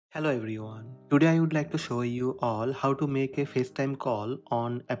Hello everyone. Today I would like to show you all how to make a FaceTime call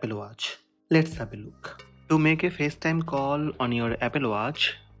on Apple Watch. Let's have a look. To make a FaceTime call on your Apple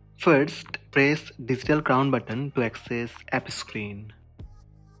Watch, first press digital crown button to access app screen.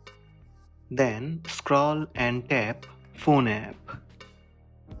 Then scroll and tap phone app.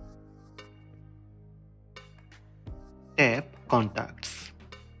 Tap contacts.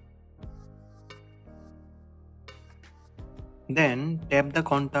 Then tap the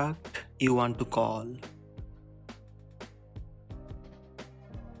contact you want to call.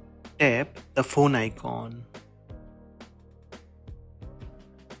 Tap the phone icon.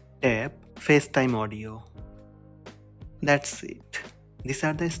 Tap FaceTime audio. That's it. These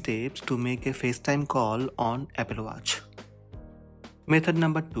are the steps to make a FaceTime call on Apple Watch. Method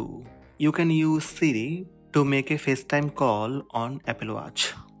number 2. You can use Siri to make a FaceTime call on Apple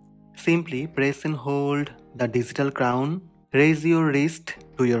Watch. Simply press and hold the digital crown. Raise your wrist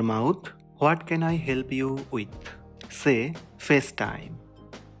to your mouth. What can I help you with? Say FaceTime.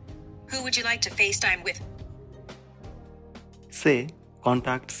 Who would you like to FaceTime with? Say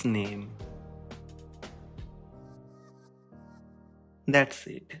contact's name. That's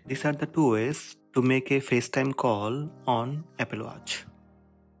it. These are the two ways to make a FaceTime call on Apple Watch.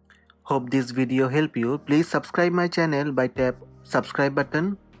 Hope this video helped you. Please subscribe my channel by tap subscribe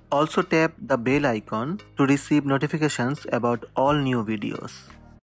button. Also tap the bell icon to receive notifications about all new videos.